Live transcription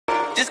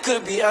this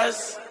could be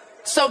us.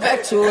 So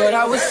back to what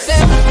I was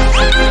saying.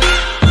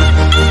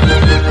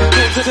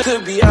 This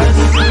could be us.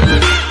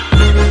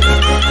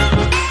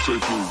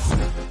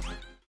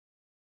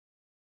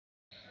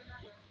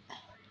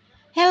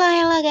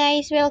 Halo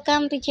guys,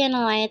 welcome to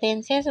channel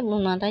Atense.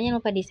 Sebelum nonton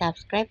jangan lupa di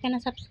subscribe karena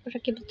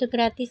subscribe itu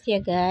gratis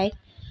ya guys.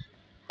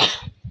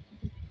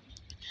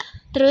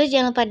 Terus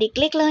jangan lupa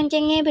diklik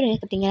loncengnya biar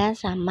gak ketinggalan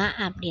sama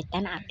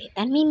updatean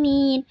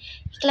Mimin.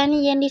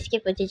 Iklannya jangan di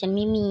skip buat jajan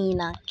Mimin,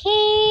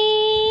 oke?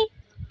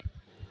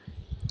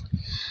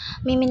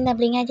 Mimin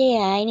tabling aja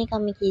ya. Ini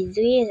Kami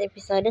Kizui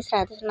episode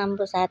 161.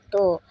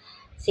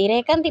 Si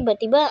Re kan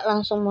tiba-tiba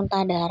langsung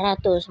muntah darah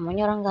tuh,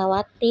 semuanya orang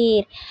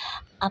khawatir.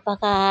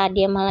 Apakah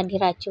dia malah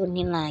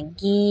diracunin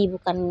lagi,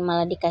 bukan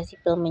malah dikasih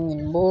pil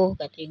menyembuh,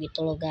 katanya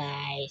gitu loh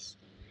guys.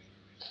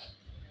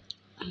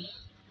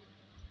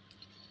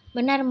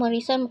 Benar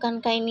Morrison,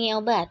 bukankah ini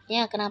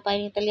obatnya? Kenapa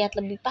ini terlihat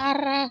lebih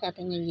parah?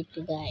 Katanya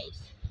gitu guys.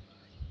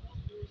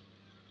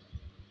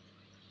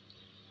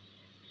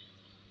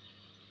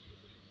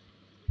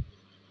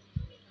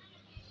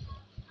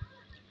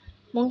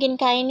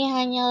 Mungkinkah ini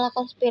hanyalah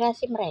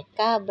konspirasi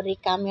mereka, beri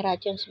kami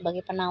racun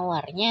sebagai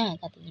penawarnya?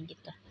 Katanya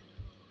gitu.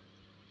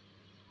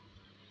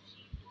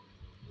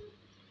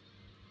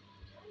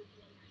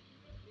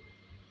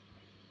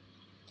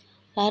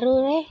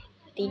 Lalu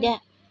tidak.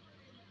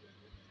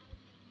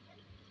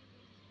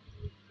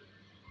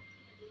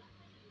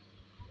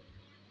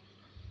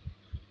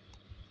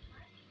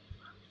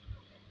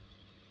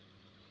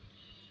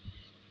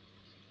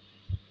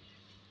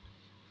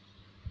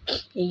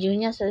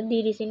 Ijunya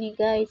sedih di sini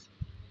guys.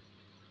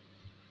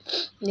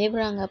 Dia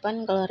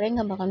beranggapan kalau Re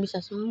nggak bakal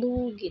bisa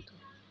sembuh gitu.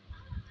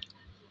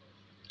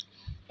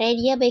 Re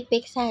dia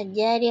baik-baik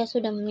saja, dia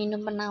sudah minum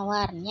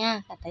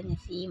penawarnya, katanya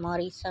si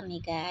Morrison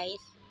nih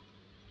guys.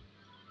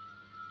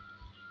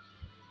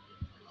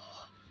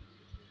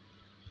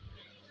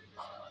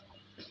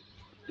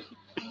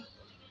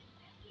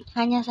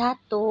 Hanya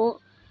satu.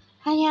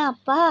 Hanya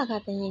apa?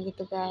 Katanya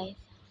gitu guys.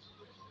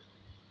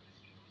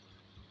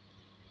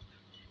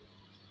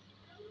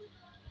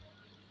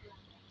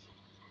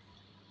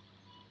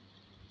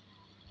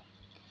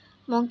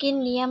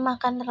 Mungkin dia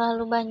makan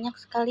terlalu banyak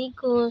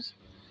sekaligus.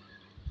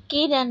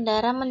 Ki dan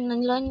darah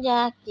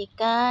melonjak.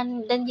 Jika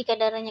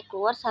darahnya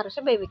keluar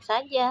seharusnya baik-baik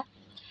saja.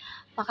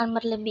 Makan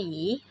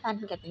berlebihan,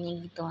 katanya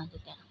gitu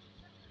maksudnya.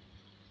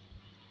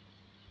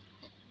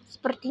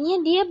 Sepertinya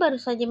dia baru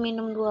saja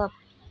minum 2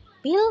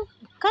 pil,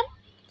 bukan?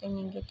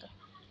 Katanya gitu.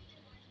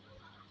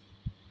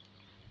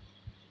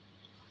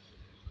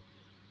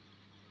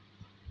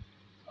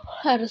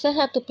 Harusnya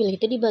 1 pil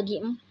itu dibagi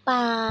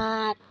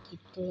 4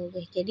 gitu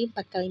guys. Jadi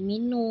 4 kali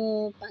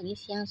minum, pagi,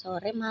 siang,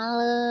 sore,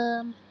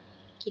 malam.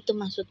 Gitu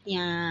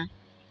maksudnya.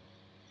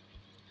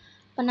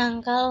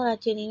 Penangkal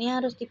racun ini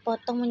harus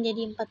dipotong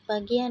menjadi 4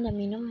 bagian dan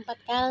minum 4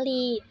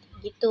 kali.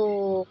 Gitu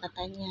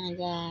katanya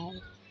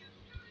guys.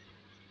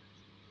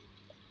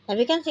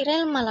 Tapi kan si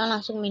Rel malah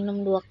langsung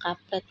minum 2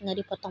 kaplet,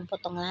 nggak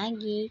dipotong-potong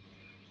lagi.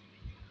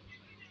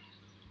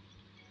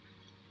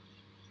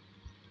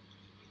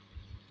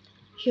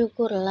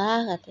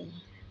 Syukurlah katanya.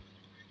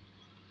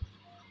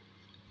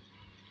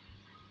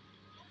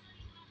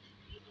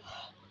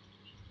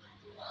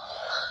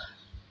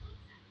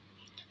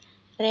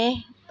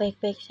 Re,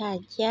 baik-baik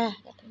saja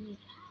katanya.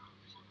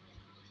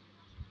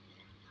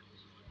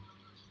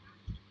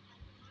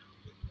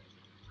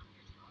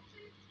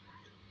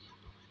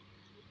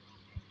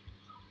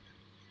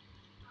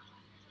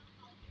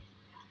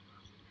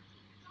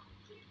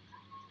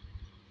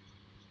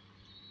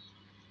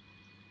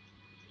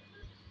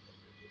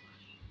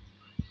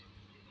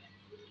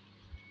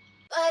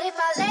 But if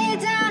I lay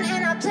down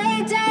and I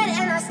play dead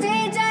and I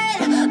stay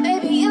dead,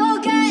 maybe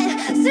you'll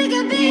get sick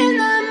of being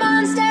the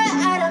monster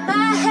out of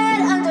my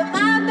head, under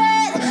my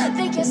bed.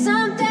 Think you're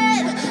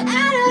something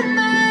out of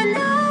my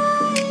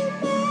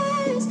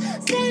nightmares,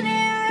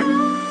 standing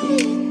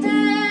right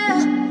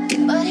there.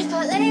 But if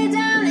I lay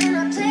down and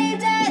I play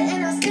dead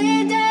and I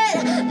stay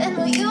dead, then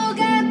will you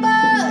get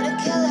bored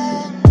of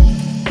killing me?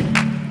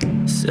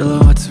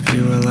 Silhouettes of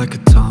you are like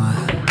a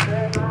taunt.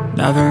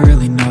 Never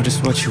really know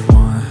just what you want.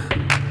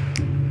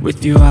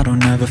 With you I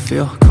don't ever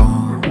feel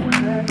calm.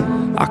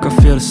 I can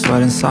feel the sweat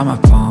inside my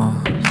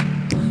palms.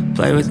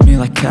 Play with me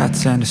like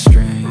cats and a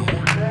string.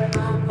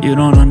 You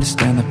don't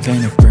understand the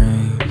pain it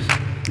brings.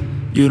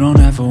 You don't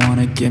ever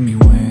wanna give me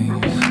wings.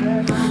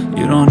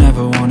 You don't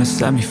ever wanna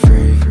set me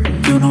free.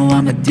 You know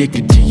I'm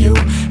addicted to you,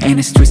 and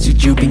it's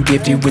twisted, you've been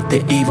gifted with the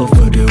evil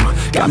voodoo.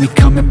 Got me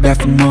coming back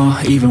for more,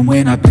 even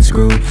when I've been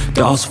screwed.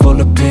 Dolls full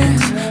of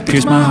pins,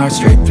 pierce my heart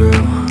straight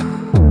through.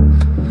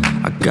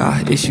 I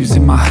got issues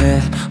in my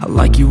head, I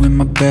like you in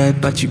my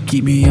bed, but you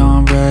keep me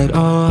on red.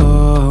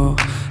 Oh,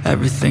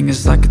 everything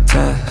is like a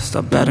test,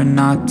 I better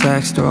not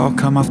text or I'll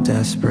come off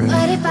desperate.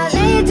 But if I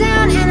lay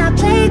down and I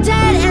play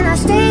dead and I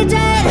stay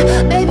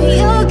dead,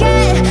 baby you'll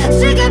get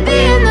sick of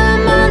being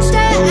the monster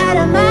out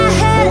of my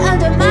head,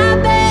 under my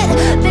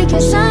bed. Think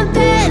you're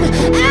something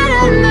out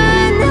of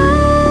my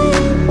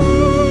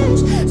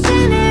nightmares,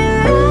 standing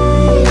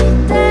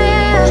right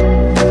there.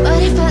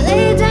 But if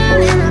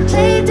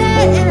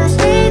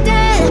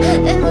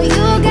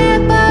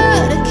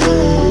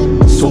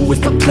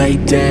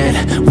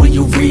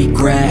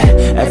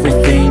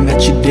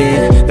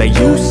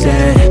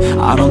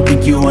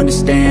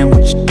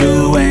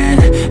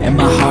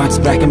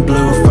and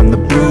blue from the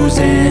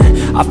bruising.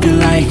 I feel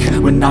like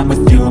when I'm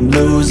with you I'm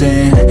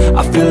losing.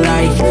 I feel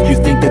like you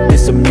think that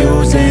this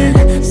amusing.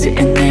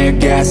 Sitting there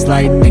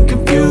gaslighting and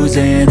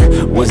confusing.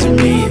 Was it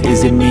me?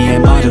 Is it me?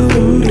 Am I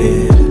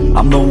deluded?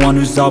 I'm the one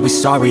who's always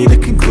sorry, the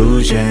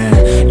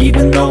conclusion.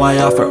 Even though I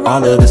offer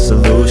all of the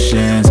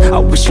solutions. I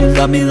wish you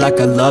loved me like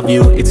I love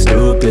you, it's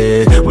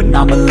stupid. When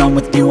I'm alone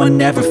with you I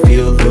never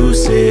feel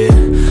lucid.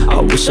 I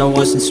wish I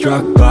wasn't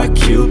struck by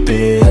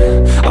Cupid.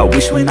 I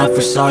wish when I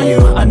first saw you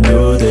I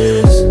knew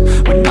this.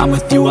 When I'm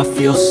with you I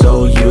feel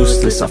so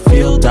useless. I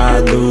feel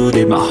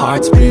diluted, my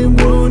heart's been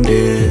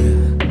wounded.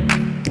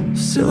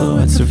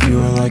 Silhouettes of you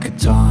are like a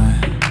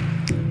taunt.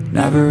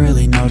 Never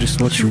really know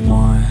just what you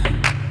want.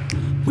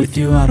 With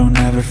you I don't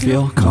ever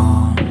feel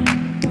calm.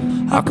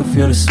 I can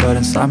feel the sweat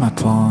inside my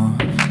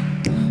palms.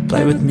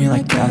 Play with me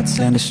like cats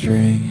and a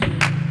string.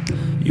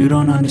 You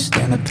don't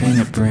understand the pain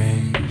it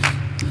brings.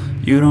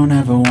 You don't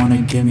ever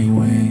wanna give me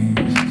wings.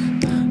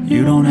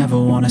 You don't ever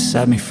wanna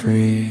set me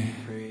free.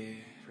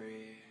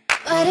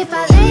 But if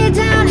I lay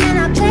down and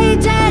I play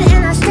dead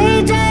and I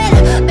stay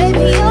dead,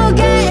 baby you'll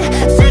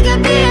get sick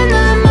of being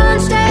the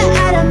monster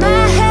out of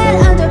my head,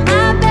 under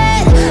my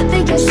bed,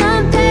 thinking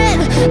something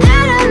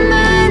out of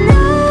my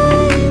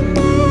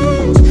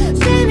nightmares.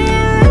 See me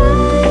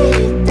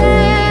right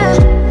there.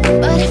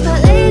 But if I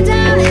lay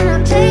down and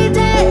I play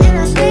dead and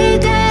I stay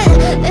dead,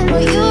 then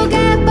will you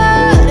get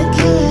bored of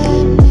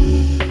killing me?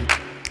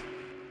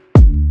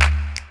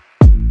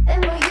 Then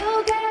will you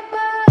get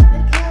bored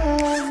of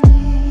killing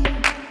me?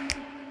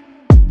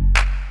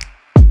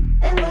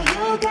 And will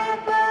you get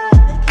bored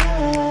of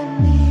killing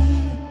me?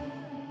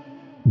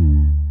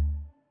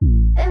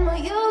 And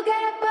will you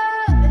get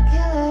bored of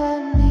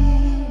killing me?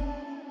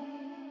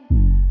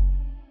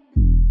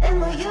 And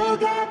will you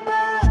get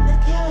bored of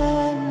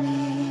killing me?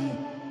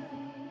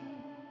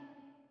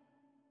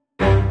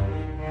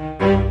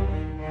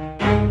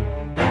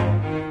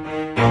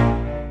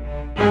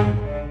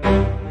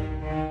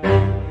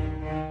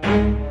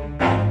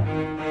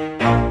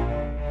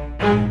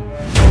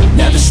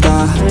 Never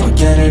stop, I'll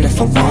get it if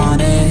I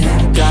want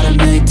it. Gotta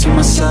make to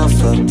myself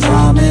a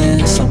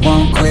promise. I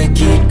won't quit,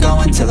 keep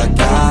going till I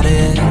got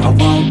it. I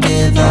won't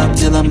give up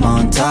till I'm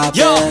on top.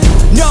 Yo, yeah.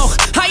 no,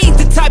 I ain't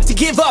the type to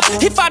give up.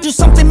 If I do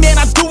something, man,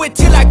 I do it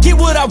till I get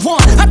what I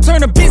want. I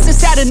turn a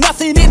business out of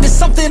nothing into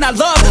something I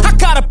love. I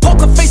got a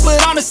poker face,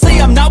 but honestly,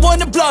 I'm not one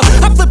to bluff.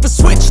 I flip a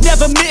switch,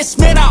 never miss,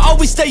 man, I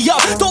always stay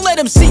up. Don't let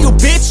them see you,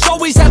 bitch,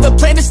 always have a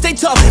plan to stay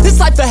tough. This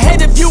life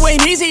ahead of you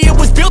ain't easy, it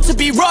was built to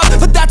be rough.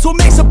 But that's what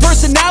makes a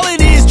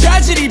personality, is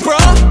tragedy,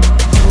 bruh.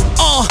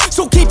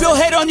 So keep your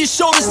head on your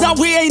shoulders. Now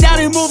we ain't out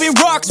here moving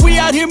rocks, we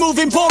out here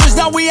moving boulders.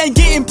 Now we ain't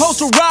getting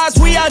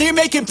posterized, we out here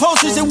making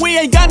posters. And we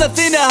ain't got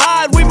nothing to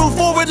hide, we move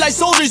forward like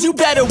soldiers. You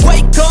better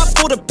wake up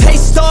for the pay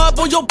stub,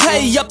 or you'll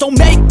pay up. Don't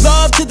make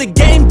love to the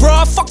game,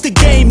 bruh, fuck the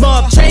game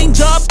up.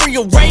 Change up,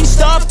 rearrange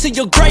stuff to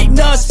your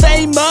greatness.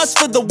 Famous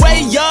for the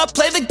way up,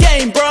 play the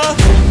game, bruh.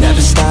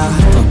 Never stop,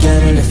 I'll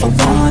get it if I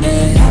want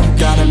it.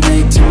 Gotta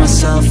make to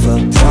myself a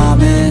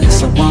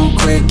promise. I won't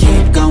quit,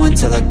 keep going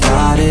till I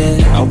got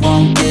it. I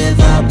won't give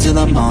up till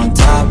I'm on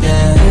top,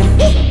 yeah.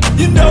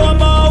 You know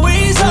I'm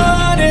always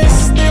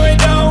honest, there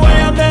ain't no way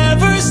I'm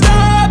ever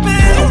stopping.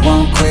 I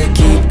won't quit,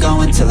 keep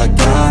going till I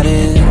got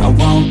it. I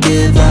won't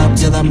give up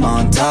till I'm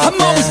on top,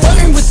 I'm always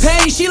flirting with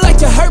pain, she like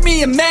to hurt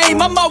me and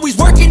maim. I'm always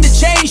working to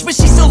change, but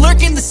she's still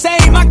lurking the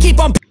same. I keep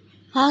on.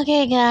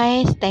 Oke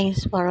guys,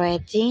 thanks for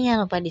watching. Jangan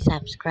lupa di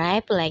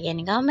subscribe, like,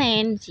 and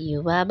comment. See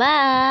you, bye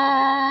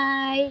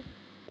bye.